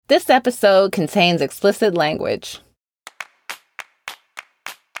This episode contains explicit language.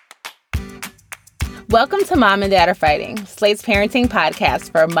 Welcome to Mom and Dad Are Fighting, Slate's parenting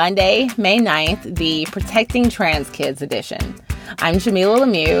podcast for Monday, May 9th, the Protecting Trans Kids edition. I'm Jamilah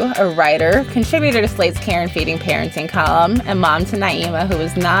Lemieux, a writer, contributor to Slate's Care and Feeding Parenting column, and mom to Naima, who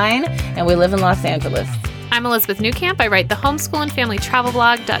is 9, and we live in Los Angeles. I'm Elizabeth Newcamp. I write the homeschool and family travel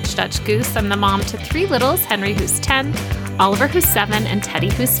blog, Dutch Goose. I'm the mom to 3 littles, Henry, who's 10, Oliver, who's 7, and Teddy,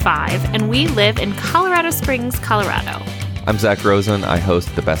 who's 5, and we live in Colorado Springs, Colorado. I'm Zach Rosen. I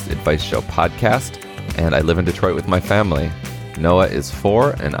host the Best Advice Show podcast, and I live in Detroit with my family. Noah is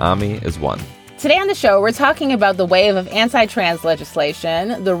 4, and Ami is 1. Today on the show, we're talking about the wave of anti-trans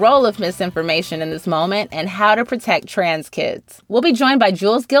legislation, the role of misinformation in this moment, and how to protect trans kids. We'll be joined by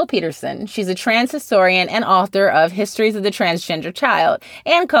Jules Gill-Peterson. She's a trans historian and author of Histories of the Transgender Child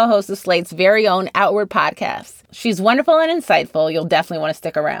and co-host of Slate's very own Outward podcast. She's wonderful and insightful. You'll definitely want to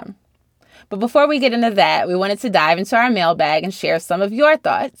stick around. But before we get into that, we wanted to dive into our mailbag and share some of your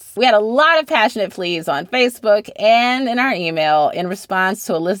thoughts. We had a lot of passionate pleas on Facebook and in our email in response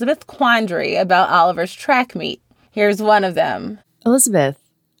to Elizabeth's quandary about Oliver's track meet. Here's one of them. Elizabeth,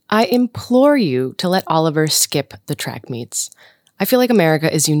 I implore you to let Oliver skip the track meets. I feel like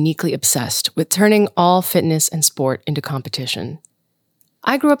America is uniquely obsessed with turning all fitness and sport into competition.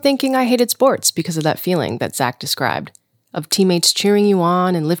 I grew up thinking I hated sports because of that feeling that Zach described, of teammates cheering you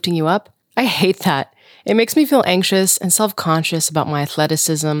on and lifting you up. I hate that. It makes me feel anxious and self-conscious about my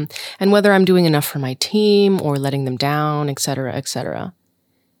athleticism and whether I'm doing enough for my team or letting them down, etc., etc.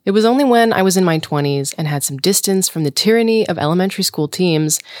 It was only when I was in my 20s and had some distance from the tyranny of elementary school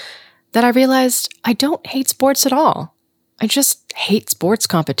teams that I realized I don't hate sports at all. I just hate sports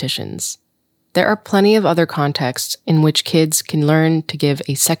competitions. There are plenty of other contexts in which kids can learn to give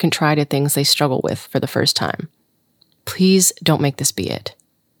a second try to things they struggle with for the first time. Please don't make this be it.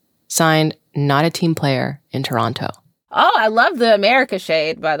 Signed, not a team player in Toronto. Oh, I love the America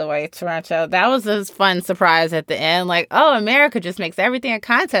shade, by the way, Toronto. That was a fun surprise at the end. Like, oh, America just makes everything a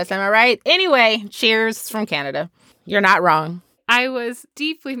contest. Am I right? Anyway, cheers from Canada. You're not wrong. I was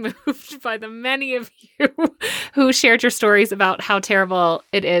deeply moved by the many of you who shared your stories about how terrible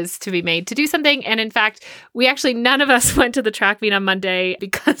it is to be made to do something. And in fact, none of us went to the track meet on Monday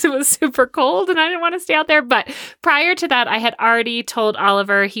because it was super cold and I didn't want to stay out there. But prior to that, I had already told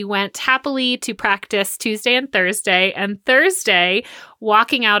Oliver he went happily to practice Tuesday and Thursday. And Thursday,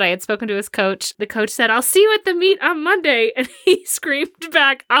 walking out, I had spoken to his coach. The coach said, "I'll see you at the meet on Monday." And he screamed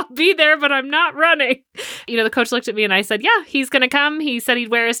back, "I'll be there, but I'm not running." The coach looked at me and I said, "Yeah, he's going to come. He said he'd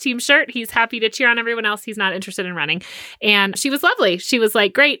wear his team shirt. He's happy to cheer on everyone else. He's not interested in running." And she was lovely. She was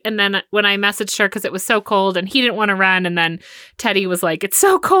like, "Great." And then when I messaged her, because it was so cold and he didn't want to run, and then Teddy was like, "It's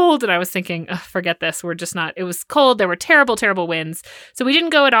so cold." And I was thinking, forget this. We're just not. It was cold. There were terrible, terrible winds. So we didn't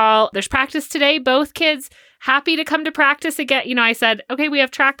go at all. There's practice today. Both kids happy to come to practice again. I said, "Okay, we have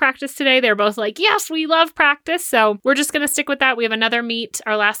track practice today." They're both like, "Yes, we love practice." So we're just going to stick with that. We have another meet,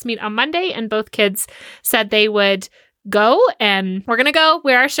 our last meet on Monday, and both kids said they would go, and we're going to go,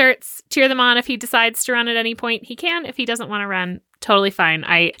 wear our shirts, cheer them on. If he decides to run at any point, he can. If he doesn't want to run, totally fine.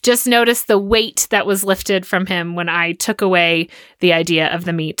 I just noticed the weight that was lifted from him when I took away the idea of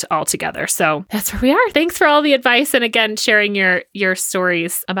the meet altogether. So that's where we are. Thanks for all the advice. And again, sharing your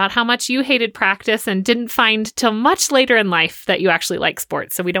stories about how much you hated practice and didn't find till much later in life that you actually like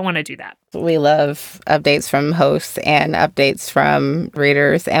sports. So we don't want to do that. We love updates from hosts and updates from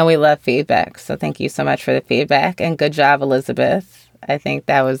readers, and we love feedback. So thank you so much for the feedback, and good job, Elizabeth. I think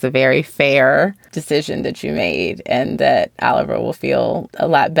that was a very fair decision that you made, and that Oliver will feel a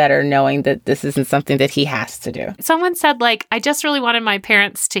lot better knowing that this isn't something that he has to do. Someone said, I just really wanted my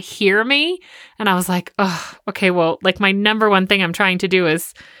parents to hear me. And I was like, oh, okay, well, my number one thing I'm trying to do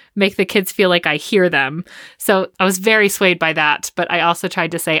is make the kids feel like I hear them. So I was very swayed by that. But I also tried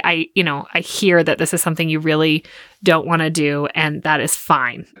to say, I hear that this is something you really don't want to do, and that is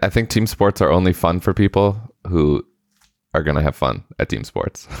fine. I think team sports are only fun for people who are going to have fun at team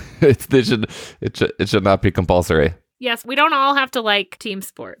sports. It should not be compulsory. Yes, we don't all have to like team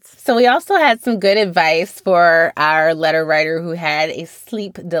sports. So we also had some good advice for our letter writer who had a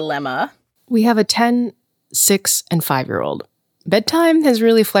sleep dilemma. We have a 10, 6, and 5-year-old. Bedtime has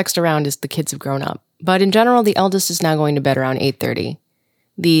really flexed around as the kids have grown up, but in general, the eldest is now going to bed around 8:30.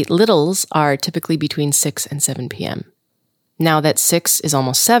 The littles are typically between 6 and 7 p.m. Now that 6 is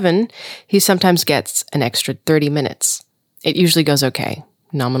almost 7, he sometimes gets an extra 30 minutes. It usually goes okay.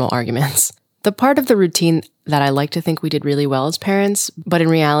 Nominal arguments. The part of the routine that I like to think we did really well as parents, but in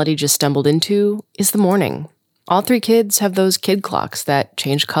reality just stumbled into, is the morning. All 3 kids have those kid clocks that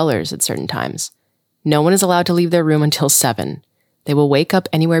change colors at certain times. No one is allowed to leave their room until 7. They will wake up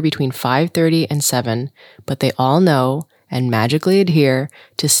anywhere between 5:30 and 7, but they all know and magically adhere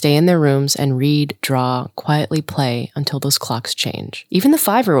to stay in their rooms and read, draw, quietly play until those clocks change. Even the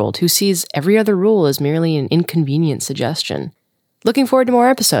 5-year-old who sees every other rule as merely an inconvenient suggestion. Looking forward to more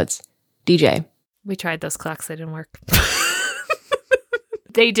episodes. DJ. We tried those clocks. They didn't work.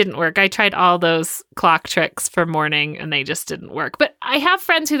 They didn't work. I tried all those clock tricks for morning and they just didn't work. But I have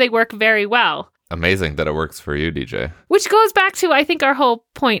friends who they work very well. Amazing that it works for you, DJ. Which goes back to, I think, our whole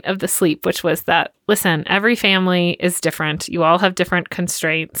point of the sleep, which was that, listen, every family is different. You all have different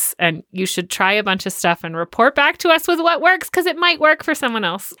constraints, and you should try a bunch of stuff and report back to us with what works, because it might work for someone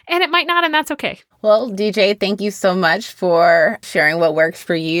else, and it might not, and that's okay. Well, DJ, thank you so much for sharing what works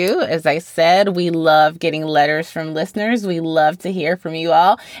for you. As I said, we love getting letters from listeners. We love to hear from you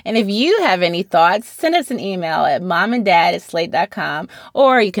all. And if you have any thoughts, send us an email at momanddad@slate.com,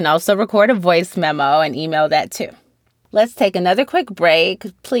 or you can also record a voice memo and email that too. Let's take another quick break.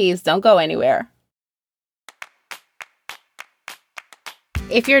 Please don't go anywhere.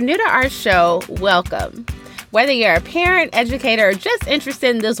 If you're new to our show, welcome. Whether you're a parent, educator, or just interested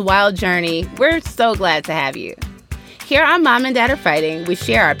in this wild journey, we're so glad to have you. Here on Mom and Dad Are Fighting, we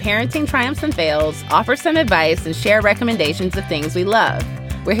share our parenting triumphs and fails, offer some advice, and share recommendations of things we love.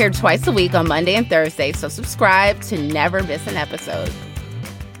 We're here twice a week on Monday and Thursday, so subscribe to never miss an episode.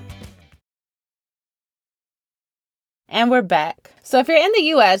 And we're back. So if you're in the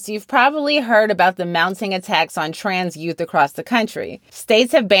U.S., you've probably heard about the mounting attacks on trans youth across the country.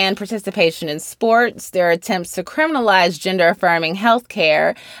 States have banned participation in sports. There are attempts to criminalize gender-affirming health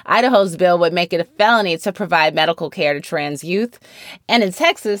care. Idaho's bill would make it a felony to provide medical care to trans youth. And in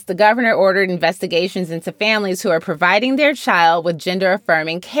Texas, the governor ordered investigations into families who are providing their child with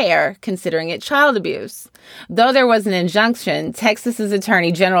gender-affirming care, considering it child abuse. Though there was an injunction, Texas's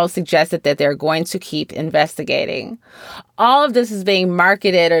attorney general suggested that they're going to keep investigating. All of this is being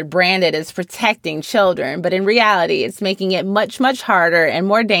marketed or branded as protecting children, but in reality, it's making it much, much harder and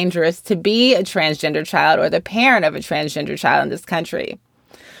more dangerous to be a transgender child or the parent of a transgender child in this country.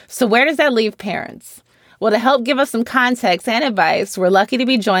 So where does that leave parents? Well, to help give us some context and advice, we're lucky to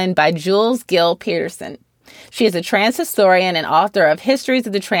be joined by Jules Gill Peterson. She is a trans historian and author of Histories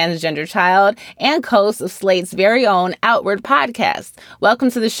of the Transgender Child and host of Slate's very own Outward podcast.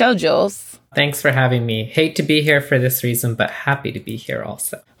 Welcome to the show, Jules. Thanks for having me. Hate to be here for this reason, but happy to be here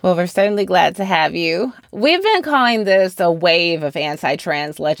also. Well, we're certainly glad to have you. We've been calling this a wave of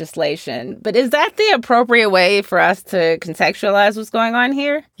anti-trans legislation, but is that the appropriate way for us to contextualize what's going on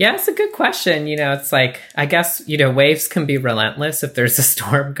here? Yeah, it's a good question. It's like, I guess, waves can be relentless if there's a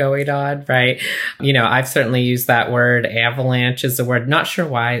storm going on, right? I've certainly used that word. Avalanche is a word. Not sure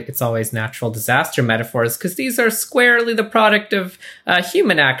why it's always natural disaster metaphors, because these are squarely the product of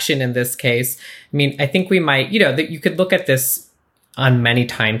human action in this case. I think we might, that you could look at this on many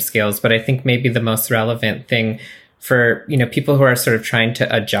timescales, but I think maybe the most relevant thing for, people who are sort of trying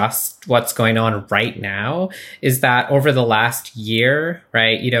to adjust what's going on right now is that over the last year,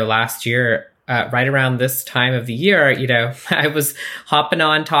 right, last year, right around this time of the year, I was hopping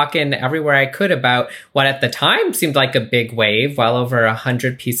on talking everywhere I could about what at the time seemed like a big wave, well over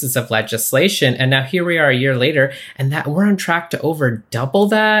 100 pieces of legislation. And now here we are a year later, and that we're on track to over double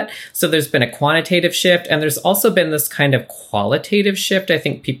that. So there's been a quantitative shift, and there's also been this kind of qualitative shift. I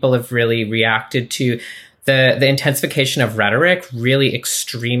think people have really reacted to the intensification of rhetoric, really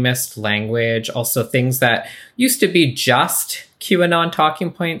extremist language, also things that used to be just QAnon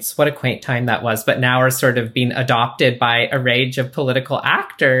talking points. What a quaint time that was, but now are sort of being adopted by a range of political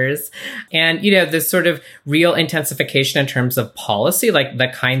actors. And, this sort of real intensification in terms of policy, like the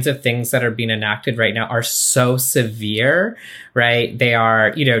kinds of things that are being enacted right now are so severe, right? They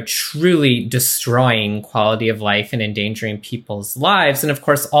are, truly destroying quality of life and endangering people's lives. And of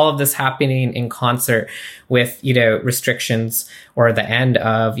course, all of this happening in concert with, restrictions or the end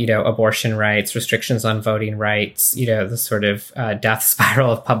of, abortion rights, restrictions on voting rights, the sort of death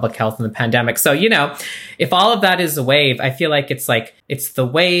spiral of public health in the pandemic. So, if all of that is a wave, I feel like it's the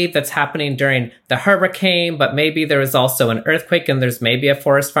wave that's happening during the hurricane, but maybe there is also an earthquake and there's maybe a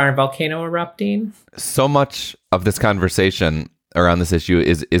forest fire and volcano erupting. So much of this conversation around this issue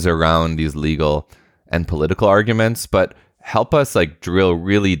is around these legal and political arguments, but help us drill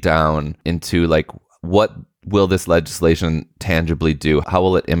really down into what will this legislation tangibly do? How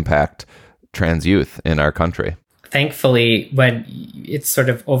will it impact trans youth in our country? Thankfully, when it's sort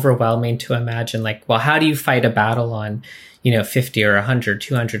of overwhelming to imagine, how do you fight a battle on, 50 or 100,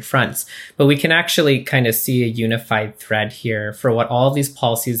 200 fronts? But we can actually kind of see a unified thread here for what all of these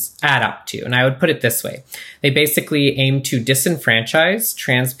policies add up to. And I would put it this way. They basically aim to disenfranchise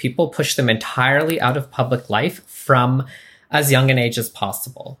trans people, push them entirely out of public life from as young an age as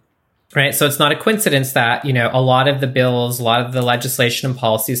possible. Right. So it's not a coincidence that, a lot of the bills, a lot of the legislation and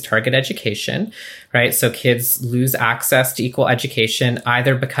policies target education, right? So kids lose access to equal education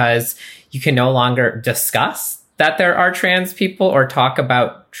either because you can no longer discuss that there are trans people or talk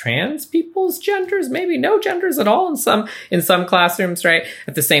about trans people's genders, maybe no genders at all in some classrooms, right?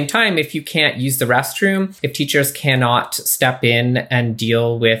 At the same time, if you can't use the restroom, if teachers cannot step in and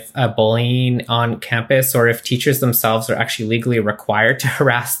deal with bullying on campus, or if teachers themselves are actually legally required to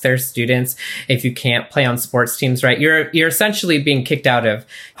harass their students, if you can't play on sports teams, right? You're essentially being kicked out of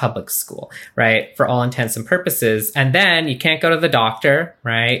public school, right? For all intents and purposes. And then you can't go to the doctor,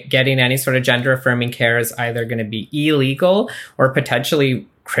 right? Getting any sort of gender affirming care is either going to be illegal or potentially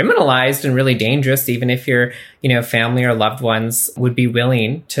criminalized and really dangerous, even if your, family or loved ones would be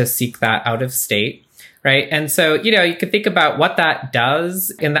willing to seek that out of state. Right. And so, you can think about what that does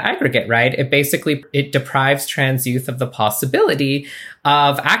in the aggregate, right? It deprives trans youth of the possibility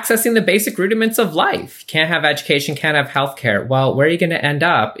of accessing the basic rudiments of life. Can't have education, can't have healthcare. Well, where are you going to end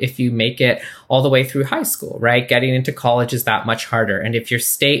up if you make it all the way through high school, right? Getting into college is that much harder. And if your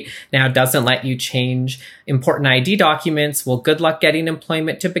state now doesn't let you change important ID documents, well, good luck getting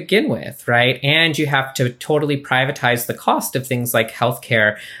employment to begin with, right? And you have to totally privatize the cost of things like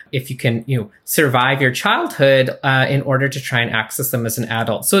healthcare if you can, survive your childhood in order to try and access them as an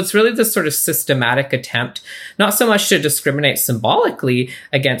adult. So it's really this sort of systematic attempt, not so much to discriminate symbolically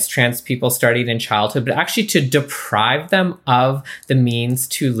against trans people starting in childhood, but actually to deprive them of the means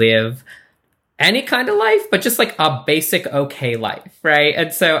to live any kind of life, but just like a basic okay life, right?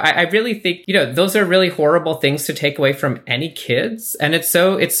 And so I really think, those are really horrible things to take away from any kids. And it's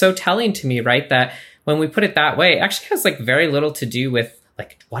so telling to me, right, that when we put it that way, it actually has like very little to do with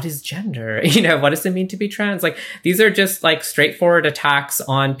like, what is gender? What does it mean to be trans? Like, these are just like straightforward attacks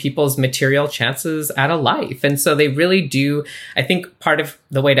on people's material chances at a life. And so they really do, I think part of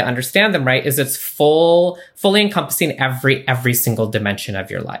the way to understand them, right, is it's fully encompassing every single dimension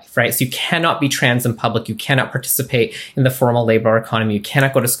of your life, right? So you cannot be trans in public. You cannot participate in the formal labor economy. You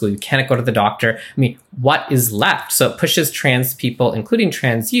cannot go to school. You cannot go to the doctor. I mean, what is left? So it pushes trans people, including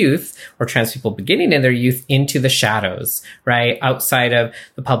trans youth or trans people beginning in their youth, into the shadows, right? Outside of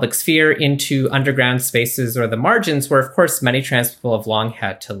the public sphere, into underground spaces or the margins where, of course, many trans people have long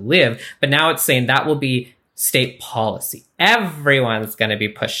had to live. But now it's saying that will be state policy. Everyone's going to be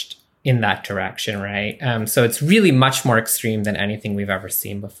pushed in that direction, right? So it's really much more extreme than anything we've ever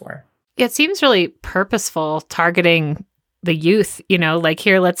seen before. It seems really purposeful, targeting the youth, like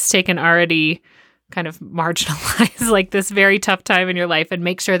here, let's take an already kind of marginalize like this very tough time in your life and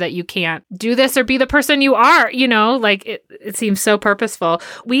make sure that you can't do this or be the person you are, like it seems so purposeful.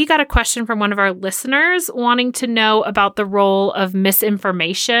 We got a question from one of our listeners wanting to know about the role of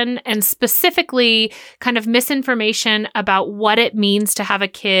misinformation, and specifically kind of misinformation about what it means to have a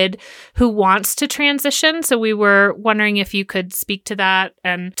kid who wants to transition. So we were wondering if you could speak to that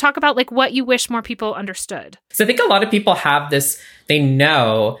and talk about like what you wish more people understood. So I think a lot of people have this, they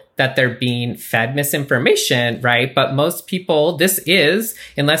know that they're being fed misinformation, right? But most people,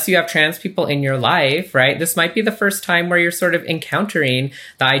 unless you have trans people in your life, right? This might be the first time where you're sort of encountering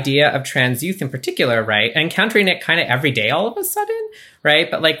the idea of trans youth in particular, right? Encountering it kind of every day all of a sudden, right?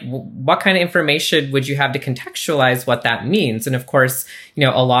 But like, what kind of information would you have to contextualize what that means? And of course,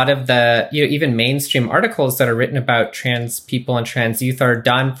 a lot of the, even mainstream articles that are written about trans people and trans youth are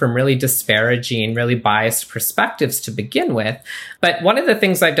done from really disparaging, really biased perspectives to begin with. But one of the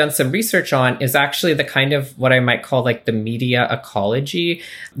things I've done some research on is actually the kind of what I might call like the media ecology,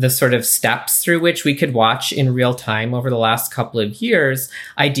 the sort of steps through which we could watch in real time over the last couple of years,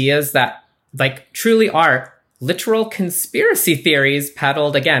 ideas that like truly are literal conspiracy theories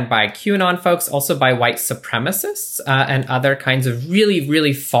peddled, again, by QAnon folks, also by white supremacists and other kinds of really,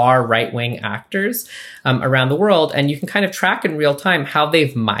 really far right-wing actors around the world. And you can kind of track in real time how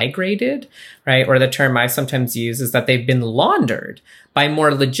they've migrated, right? Or the term I sometimes use is that they've been laundered by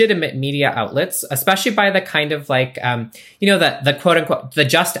more legitimate media outlets, especially by the kind of like, the quote unquote, the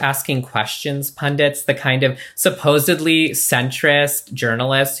just asking questions pundits, the kind of supposedly centrist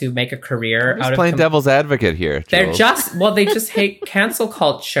journalists who make a career out of playing devil's advocate here. They're they just hate cancel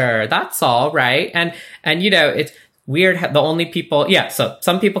culture. That's all, right? And it's weird. The only people, so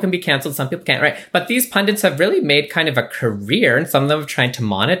some people can be canceled, some people can't, right? But these pundits have really made kind of a career, and some of them have tried to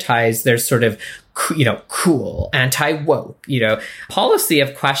monetize their sort of cool, anti-woke, policy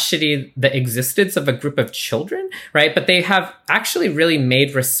of questioning the existence of a group of children, right? But they have actually really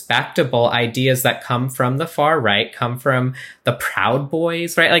made respectable ideas that come from the far right, come from the Proud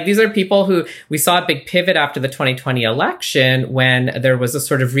Boys, right? Like these are people who we saw a big pivot after the 2020 election when there was a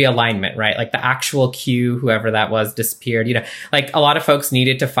sort of realignment, right? Like the actual Q, whoever that was, disappeared. Like a lot of folks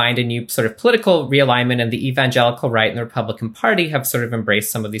needed to find a new sort of political realignment, and the evangelical right and the Republican Party have sort of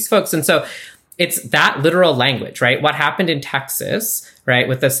embraced some of these folks. And so it's that literal language, right? What happened in Texas, right,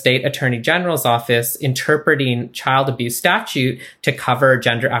 with the state attorney general's office interpreting child abuse statute to cover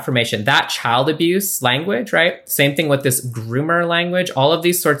gender affirmation. That child abuse language, right? Same thing with this groomer language. All of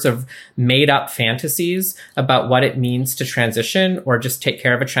these sorts of made up fantasies about what it means to transition or just take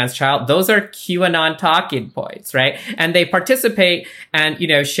care of a trans child. Those are QAnon talking points, right? And they participate and,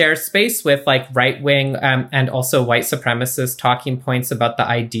 share space with like right wing and also white supremacist talking points about the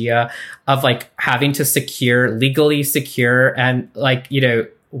idea of like having to legally secure and like,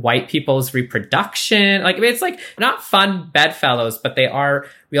 white people's reproduction. Like, it's like not fun bedfellows, but they are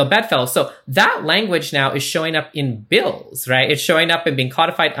real bedfellows. So that language now is showing up in bills, right? It's showing up and being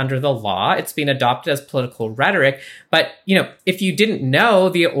codified under the law. It's being adopted as political rhetoric. But, if you didn't know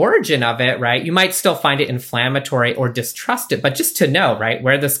the origin of it, right, you might still find it inflammatory or distrust it. But just to know, right,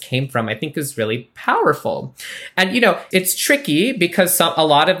 where this came from, I think is really powerful. And, it's tricky because a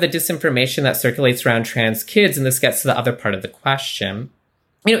lot of the disinformation that circulates around trans kids, and this gets to the other part of the question,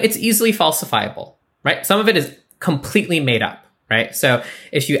 it's easily falsifiable, right? Some of it is completely made up, right? So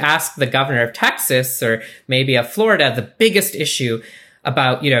if you ask the governor of Texas or maybe of Florida, the biggest issue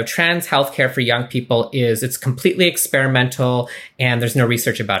about, trans healthcare for young people is it's completely experimental and there's no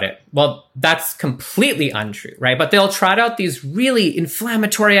research about it. Well, that's completely untrue, right? But they'll trot out these really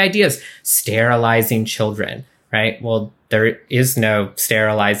inflammatory ideas, sterilizing children, right? Well, there is no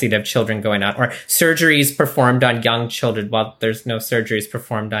sterilizing of children going on, or surgeries performed on young children. Well, there's no surgeries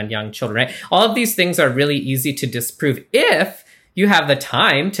performed on young children, right? All of these things are really easy to disprove if you have the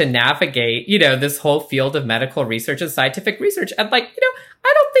time to navigate, this whole field of medical research and scientific research. And I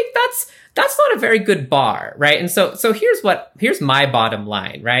don't think that's not a very good bar, right? And so here's my bottom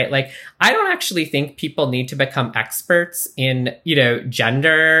line, right? Like, I don't actually think people need to become experts in,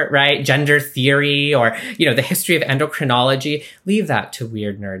 gender, right? Gender theory or, the history of endocrinology. Leave that to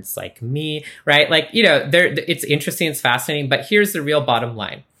weird nerds like me, right? Like, it's interesting, it's fascinating, but here's the real bottom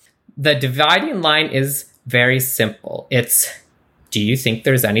line. The dividing line is very simple. It's, do you think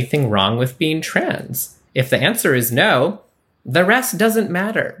there's anything wrong with being trans? If the answer is no, the rest doesn't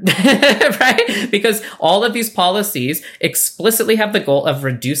matter, right? Because all of these policies explicitly have the goal of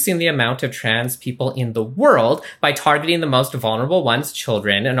reducing the amount of trans people in the world by targeting the most vulnerable ones,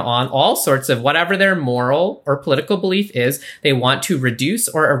 children, and on all sorts of whatever their moral or political belief is, they want to reduce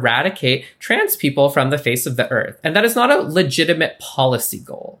or eradicate trans people from the face of the earth. And that is not a legitimate policy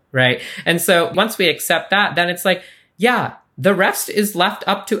goal, right? And so once we accept that, then it's like, yeah, the rest is left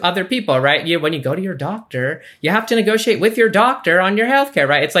up to other people, right? When you go to your doctor, you have to negotiate with your doctor on your healthcare,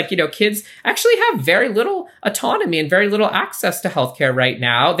 right? It's like, kids actually have very little autonomy and very little access to healthcare right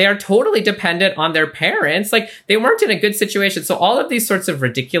now. They are totally dependent on their parents. Like, they weren't in a good situation. So all of these sorts of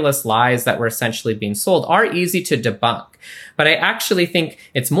ridiculous lies that were essentially being sold are easy to debunk. But I actually think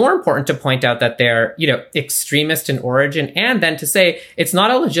it's more important to point out that they're, extremist in origin, and then to say it's not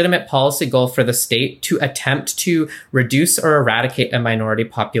a legitimate policy goal for the state to attempt to reduce or eradicate a minority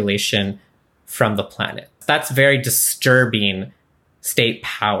population from the planet. That's very disturbing state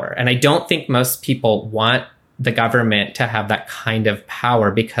power. And I don't think most people want the government to have that kind of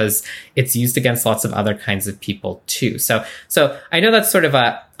power because it's used against lots of other kinds of people too. So I know that's sort of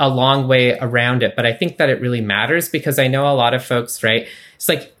a long way around it, but I think that it really matters because I know a lot of folks, right? It's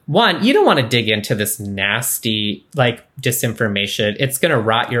like, one, you don't want to dig into this nasty, like, disinformation. It's going to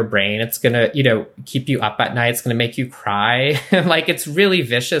rot your brain. It's going to, keep you up at night. It's going to make you cry. Like, it's really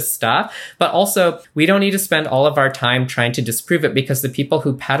vicious stuff. But also, we don't need to spend all of our time trying to disprove it because the people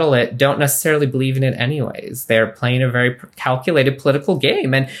who peddle it don't necessarily believe in it anyways. They're playing a very calculated political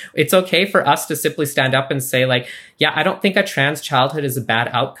game. And it's okay for us to simply stand up and say, like, yeah, I don't think a trans childhood is a bad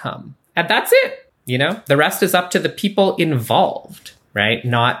outcome. And that's it. The rest is up to the people involved, right?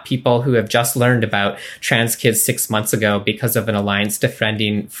 Not people who have just learned about trans kids 6 months ago because of an Alliance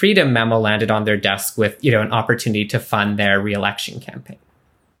Defending Freedom memo landed on their desk with, an opportunity to fund their re-election campaign.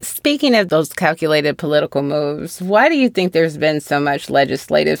 Speaking of those calculated political moves, why do you think there's been so much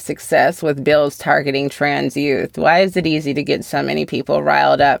legislative success with bills targeting trans youth? Why is it easy to get so many people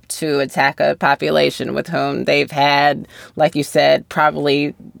riled up to attack a population with whom they've had, like you said,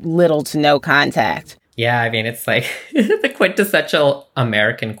 probably little to no contact? Yeah, I mean, it's like the quintessential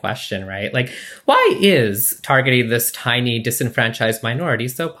American question, right? Like, why is targeting this tiny disenfranchised minority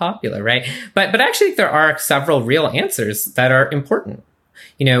so popular, right? But actually, there are several real answers that are important.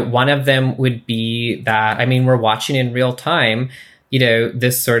 One of them would be that, I mean, we're watching in real time,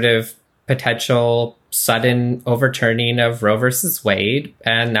 this sort of potential sudden overturning of Roe versus Wade.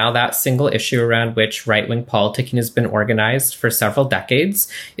 And now that single issue around which right-wing politicking has been organized for several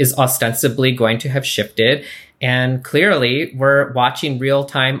decades is ostensibly going to have shifted. And clearly, we're watching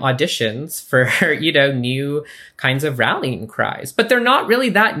real-time auditions for, new kinds of rallying cries. But they're not really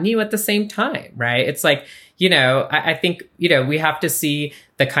that new at the same time, right? It's like, I think, we have to see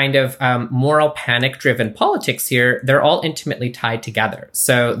the kind of moral panic-driven politics here. They're all intimately tied together.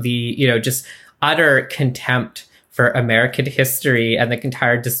 So the, just utter contempt for American history and the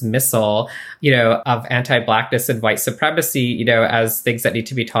entire dismissal, of anti-Blackness and white supremacy, as things that need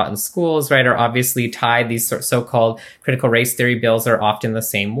to be taught in schools, right, are obviously tied. These so-called critical race theory bills are often the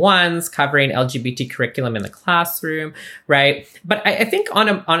same ones covering LGBT curriculum in the classroom, right? But I think on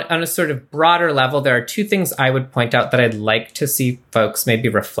a sort of broader level, there are two things I would point out that I'd like to see folks maybe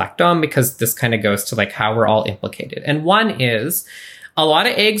reflect on, because this kind of goes to like how we're all implicated. And one is, a lot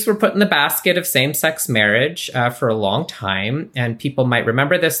of eggs were put in the basket of same-sex marriage for a long time. And people might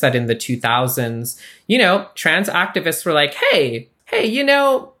remember this, that in the 2000s, trans activists were like, hey,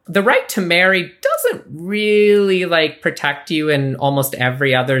 the right to marry doesn't really like protect you in almost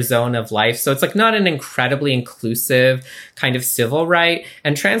every other zone of life. So it's like not an incredibly inclusive kind of civil right.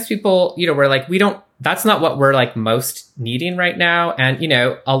 And trans people, were like, that's not what we're like most needing right now. And,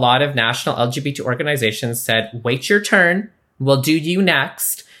 a lot of national LGBT organizations said, wait your turn. We'll do you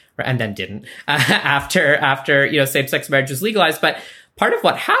next, and then didn't after same-sex marriage was legalized. But part of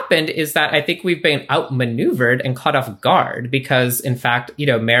what happened is that I think we've been outmaneuvered and caught off guard because, in fact,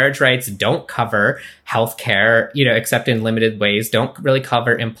 marriage rights don't cover healthcare, except in limited ways, don't really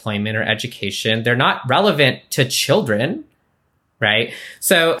cover employment or education. They're not relevant to children. Right.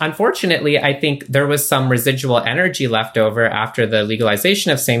 So unfortunately, I think there was some residual energy left over after the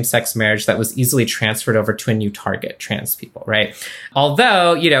legalization of same-sex marriage that was easily transferred over to a new target, trans people. Right.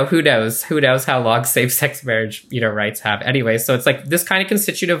 Although, who knows how long same-sex marriage, rights have anyway. So it's like this kind of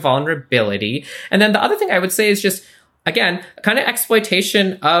constitutive vulnerability. And then the other thing I would say is just, again, kind of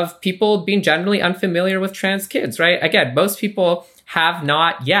exploitation of people being generally unfamiliar with trans kids. Right. Again, most people have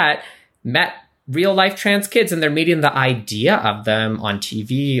not yet met real life trans kids, and they're meeting the idea of them on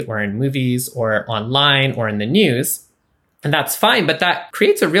TV or in movies or online or in the news. And that's fine, but that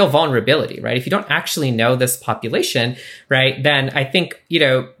creates a real vulnerability, right? If you don't actually know this population, right, then I think,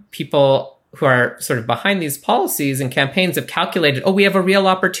 people who are sort of behind these policies and campaigns have calculated, we have a real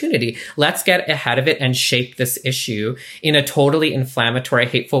opportunity. Let's get ahead of it and shape this issue in a totally inflammatory,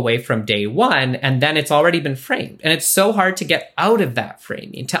 hateful way from day one. And then it's already been framed. And it's so hard to get out of that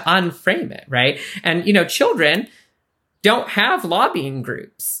framing, to unframe it, right? And, children don't have lobbying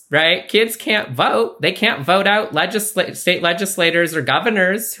groups, right? Kids can't vote. They can't vote out state legislators or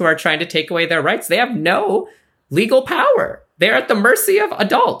governors who are trying to take away their rights. They have no legal power. They're at the mercy of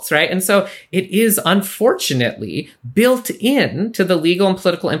adults, right? And so it is unfortunately built into the legal and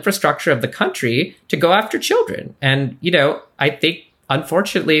political infrastructure of the country to go after children. And, I think,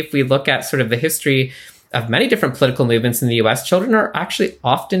 unfortunately, if we look at sort of the history of many different political movements in the US, children are actually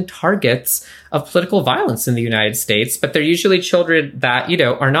often targets of political violence in the United States, but they're usually children that,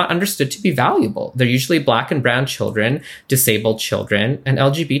 are not understood to be valuable. They're usually Black and brown children, disabled children, and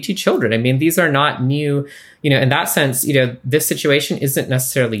LGBT children. I mean, these are not new, in that sense, this situation isn't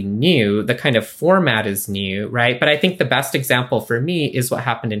necessarily new. The kind of format is new, right? But I think the best example for me is what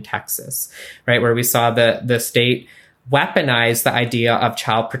happened in Texas, right? Where we saw the state weaponize the idea of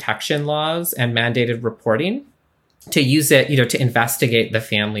child protection laws and mandated reporting to use it, to investigate the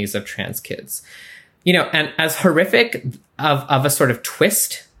families of trans kids. And as horrific of a sort of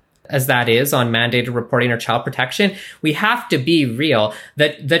twist as that is on mandated reporting or child protection, we have to be real.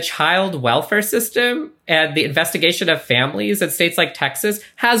 That the child welfare system and the investigation of families in states like Texas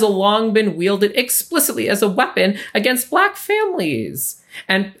has long been wielded explicitly as a weapon against Black families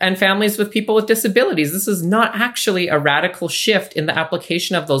and families with people with disabilities. This is not actually a radical shift in the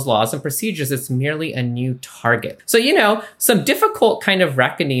application of those laws and procedures. It's merely a new target. So, some difficult kind of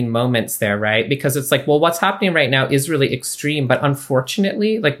reckoning moments there, right? Because it's like, well, what's happening right now is really extreme. But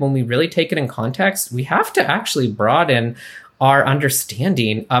unfortunately, like when we really take it in context, we have to actually broaden our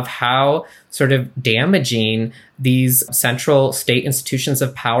understanding of how sort of damaging these central state institutions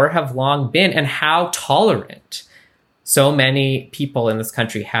of power have long been and how tolerant so many people in this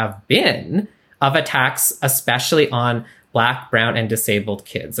country have been of attacks, especially on Black, brown, and disabled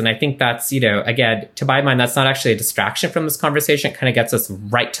kids. And I think that's, again, to my mind, that's not actually a distraction from this conversation. It kind of gets us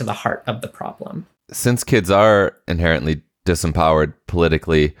right to the heart of the problem. Since kids are inherently disempowered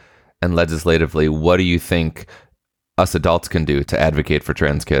politically and legislatively, what do you think us adults can do to advocate for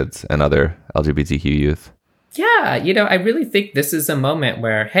trans kids and other LGBTQ youth? Yeah, I really think this is a moment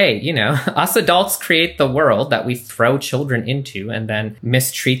where, hey, us adults create the world that we throw children into and then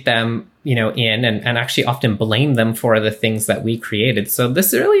mistreat them, and actually often blame them for the things that we created. So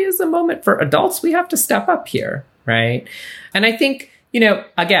this really is a moment for adults. We have to step up here, right? And I think,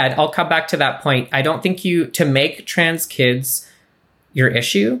 again, I'll come back to that point. I don't think to make trans kids your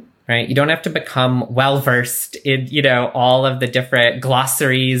issue, right? You don't have to become well-versed in, all of the different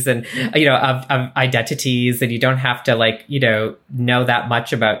glossaries and, of identities. And you don't have to know that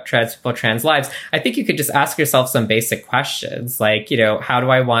much about trans people, trans lives. I think you could just ask yourself some basic questions like, how do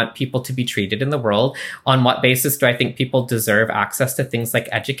I want people to be treated in the world? On what basis do I think people deserve access to things like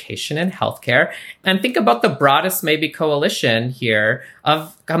education and healthcare? And think about the broadest maybe coalition here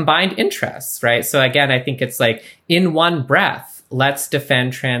of combined interests, right? So again, I think it's like in one breath, let's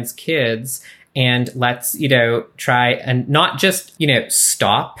defend trans kids and let's, try and not just,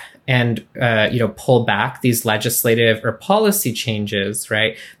 stop and, pull back these legislative or policy changes,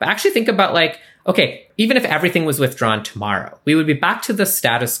 right? But actually think about okay, even if everything was withdrawn tomorrow, we would be back to the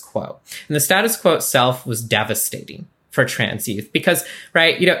status quo. And the status quo itself was devastating for trans youth because,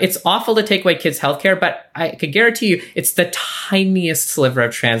 right, it's awful to take away kids' healthcare, but I could guarantee you it's the tiniest sliver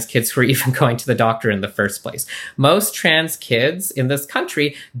of trans kids who are even going to the doctor in the first place. Most trans kids in this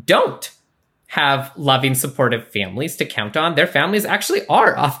country don't have loving, supportive families to count on. Their families actually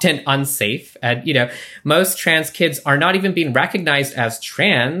are often unsafe. And, most trans kids are not even being recognized as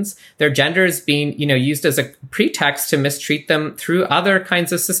trans. Their gender is being, used as a pretext to mistreat them through other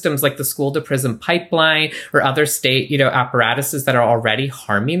kinds of systems like the school to prison pipeline or other state, apparatuses that are already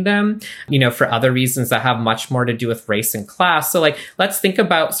harming them, for other reasons that have much more to do with race and class. So let's think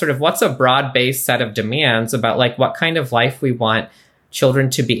about sort of what's a broad-based set of demands about what kind of life we want children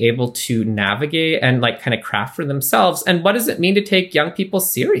to be able to navigate and kind of craft for themselves. And what does it mean to take young people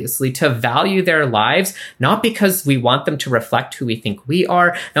seriously, to value their lives, not because we want them to reflect who we think we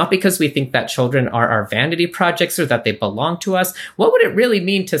are, not because we think that children are our vanity projects or that they belong to us. What would it really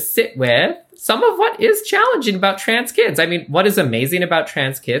mean to sit with some of what is challenging about trans kids? I mean, what is amazing about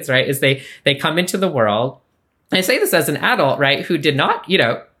trans kids, right, is they come into the world. And I say this as an adult, right, who did not,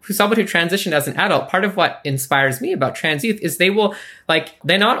 who's someone who transitioned as an adult. Part of what inspires me about trans youth is they will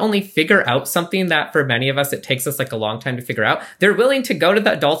they not only figure out something that for many of us, it takes us a long time to figure out. They're willing to go to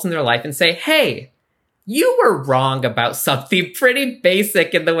the adults in their life and say, hey, you were wrong about something pretty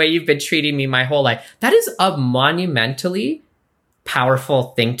basic in the way you've been treating me my whole life. That is a monumentally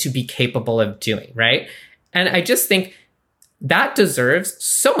powerful thing to be capable of doing, right? And I just think that deserves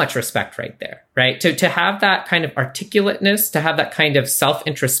so much respect right there, right? To have that kind of articulateness, to have that kind of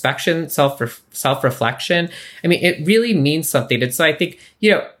self-introspection, self-reflection. I mean, it really means something. And so I think,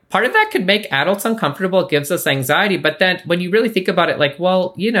 part of that could make adults uncomfortable. It gives us anxiety. But then when you really think about it,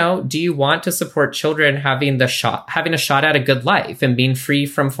 do you want to support children having a shot at a good life and being free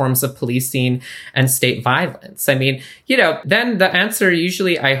from forms of policing and state violence? I mean, then the answer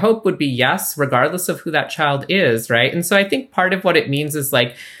usually, I hope, would be yes, regardless of who that child is, right? And so I think part of what it means is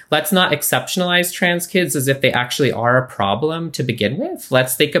let's not exceptionalize trans kids as if they actually are a problem to begin with.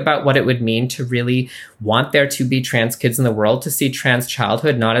 Let's think about what it would mean to really want there to be trans kids in the world, to see trans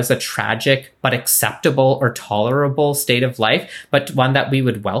childhood not as a tragic but acceptable or tolerable state of life, but one that we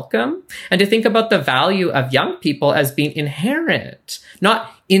would welcome. And to think about the value of young people as being inherent,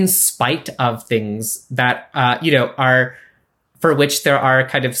 not in spite of things that, are for which there are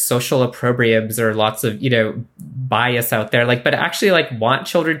kind of social opprobriums or lots of, bias out there, but actually want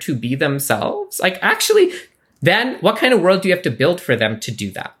children to be themselves. Actually, then what kind of world do you have to build for them to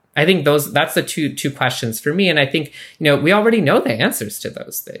do that? I think that's the two questions for me. And I think, we already know the answers to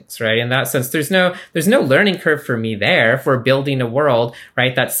those things, right? In that sense, there's no learning curve for me there. If we're building a world,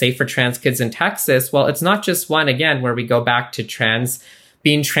 right, that's safe for trans kids in Texas, well, it's not just one, again, where we go back to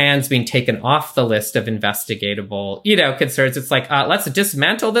being taken off the list of investigatable, concerns. It's let's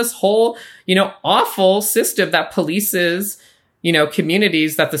dismantle this whole, awful system that polices,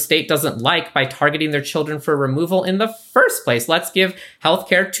 communities that the state doesn't like by targeting their children for removal in the first place. Let's give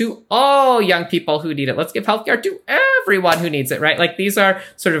healthcare to all young people who need it. Let's give healthcare to everyone who needs it, right? These are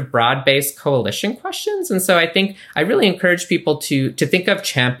sort of broad-based coalition questions. And so I think I really encourage people to think of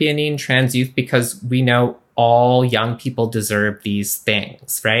championing trans youth because we know all young people deserve these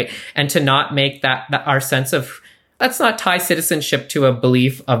things, right? And to not make that our sense of let's not tie citizenship to a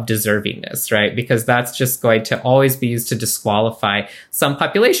belief of deservingness, right? Because that's just going to always be used to disqualify some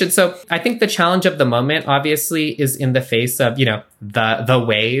population. So I think the challenge of the moment, obviously, is in the face of, the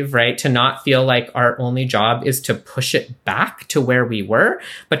wave, right? To not feel like our only job is to push it back to where we were,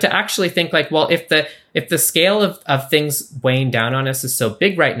 but to actually think like, well, if the scale of things weighing down on us is so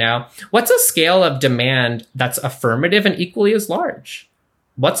big right now, what's a scale of demand that's affirmative and equally as large?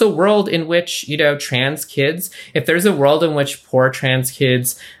 What's a world in which, trans kids, if there's a world in which poor trans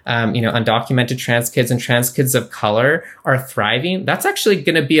kids, undocumented trans kids and trans kids of color are thriving, that's actually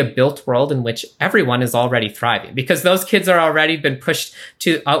going to be a built world in which everyone is already thriving because those kids are already been pushed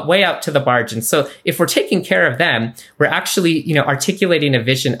to way out to the margin. So if we're taking care of them, we're actually, articulating a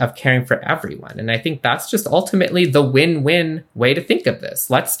vision of caring for everyone. And I think that's just ultimately the win-win way to think of this.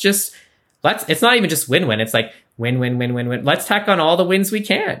 It's not even just win-win. It's like win-win-win-win-win. Let's tack on all the wins we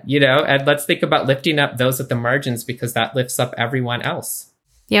can, and let's think about lifting up those at the margins because that lifts up everyone else.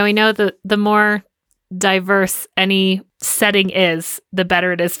 Yeah, we know the more diverse any setting is, the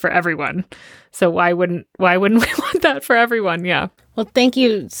better it is for everyone. So why wouldn't we want that for everyone? Yeah. Well, thank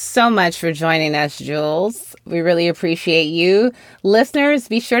you so much for joining us, Jules. We really appreciate you. Listeners,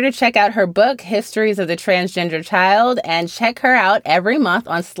 be sure to check out her book, Histories of the Transgender Child, and check her out every month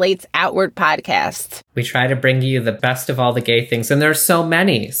on Slate's Outward podcast. We try to bring you the best of all the gay things, and there's so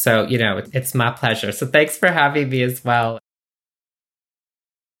many. So, it's my pleasure. So thanks for having me as well.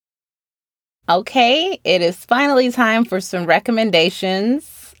 Okay, it is finally time for some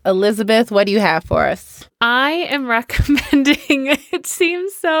recommendations. Elizabeth, what do you have for us? I am recommending, it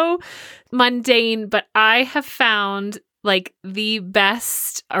seems so mundane, but I have found like the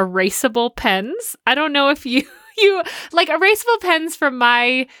best erasable pens. I don't know if you like erasable pens from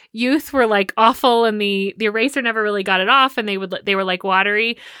my youth were like awful and the eraser never really got it off and they were like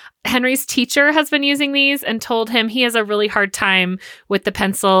watery. Henry's teacher has been using these and told him he has a really hard time with the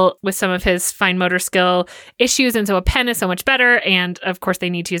pencil with some of his fine motor skill issues. And so a pen is so much better. And of course,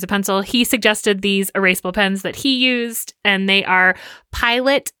 they need to use a pencil. He suggested these erasable pens that he used, and they are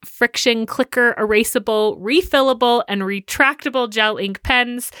Pilot Friction Clicker Erasable, Refillable, and Retractable Gel Ink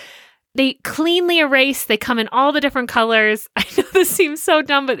Pens. They cleanly erase. They come in all the different colors. I know this seems so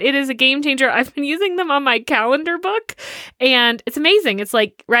dumb, but it is a game changer. I've been using them on my calendar book, and it's amazing. It's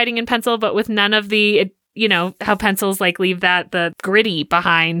like writing in pencil, but with none of the, how pencils like leave the gritty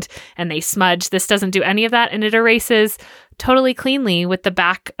behind and they smudge. This doesn't do any of that, and it erases totally cleanly with the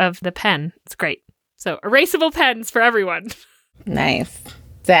back of the pen. It's great. So erasable pens for everyone. Nice.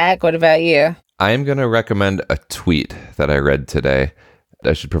 Zach, what about you? I am going to recommend a tweet that I read today.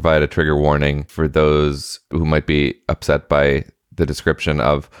 I should provide a trigger warning for those who might be upset by the description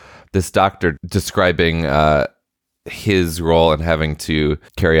of this doctor describing his role in having to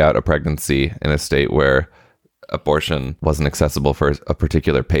carry out a pregnancy in a state where abortion wasn't accessible for a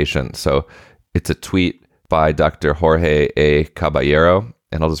particular patient. So it's a tweet by Dr. Jorge A. Caballero,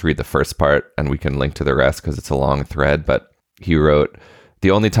 and I'll just read the first part and we can link to the rest because it's a long thread. But he wrote,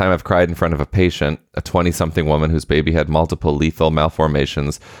 "The only time I've cried in front of a patient, a 20-something woman whose baby had multiple lethal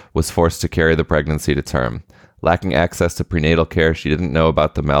malformations, was forced to carry the pregnancy to term. Lacking access to prenatal care, she didn't know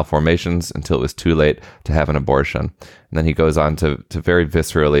about the malformations until it was too late to have an abortion." And then he goes on to very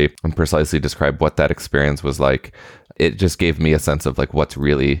viscerally and precisely describe what that experience was like. It just gave me a sense of like what's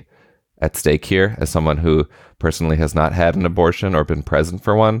really at stake here as someone who personally has not had an abortion or been present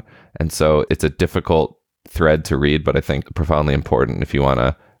for one. And so it's a difficult thread to read, but I think profoundly important if you want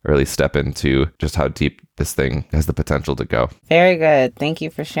to really step into just how deep this thing has the potential to go. Very good. Thank you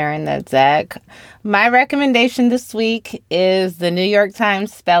for sharing that, Zach. My recommendation this week is the New York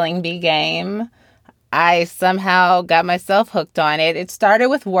Times Spelling Bee game. I somehow got myself hooked on it. It started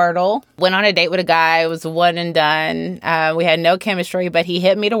with Wordle. Went on a date with a guy. It was one and done. We had no chemistry, but he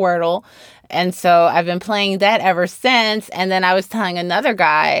hit me to Wordle. And so I've been playing that ever since. And then I was telling another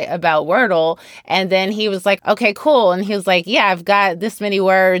guy about Wordle. And then he was like, okay, cool. And he was like, yeah, I've got this many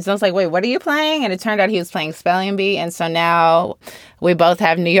words. And I was like, wait, what are you playing? And it turned out he was playing Spelling Bee. And so now we both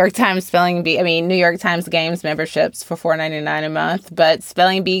have New York Times Games memberships for $4.99 a month. But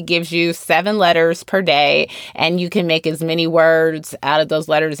Spelling Bee gives you 7 letters per day. And you can make as many words out of those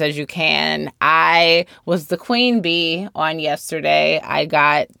letters as you can. I was the queen bee on yesterday. I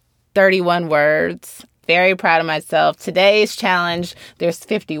got 31 words. Very proud of myself. Today's challenge, there's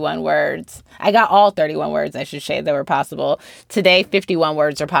 51 words. I got all 31 words, I should say, that were possible. Today, 51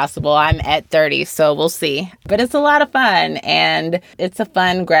 words are possible. I'm at 30, so we'll see. But it's a lot of fun, and it's a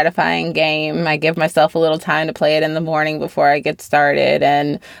fun, gratifying game. I give myself a little time to play it in the morning before I get started,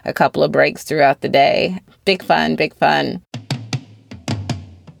 and a couple of breaks throughout the day. Big fun, big fun.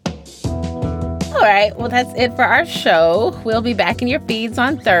 All right, well, that's it for our show. We'll be back in your feeds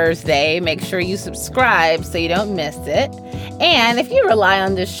on Thursday. Make sure you subscribe so you don't miss it. And if you rely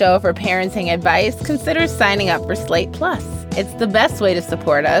on this show for parenting advice, consider signing up for Slate Plus. It's the best way to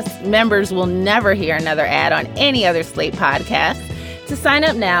support us. Members will never hear another ad on any other Slate podcast. To sign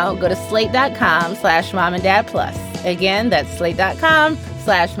up now, go to slate.com/momanddadplus. Again, that's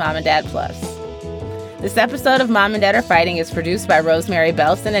slate.com/momanddadplus. This episode of Mom and Dad Are Fighting is produced by Rosemary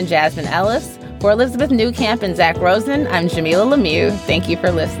Belson and Jasmine Ellis. For Elizabeth Newcamp and Zach Rosen, I'm Jamilah Lemieux. Thank you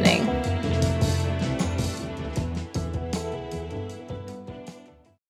for listening.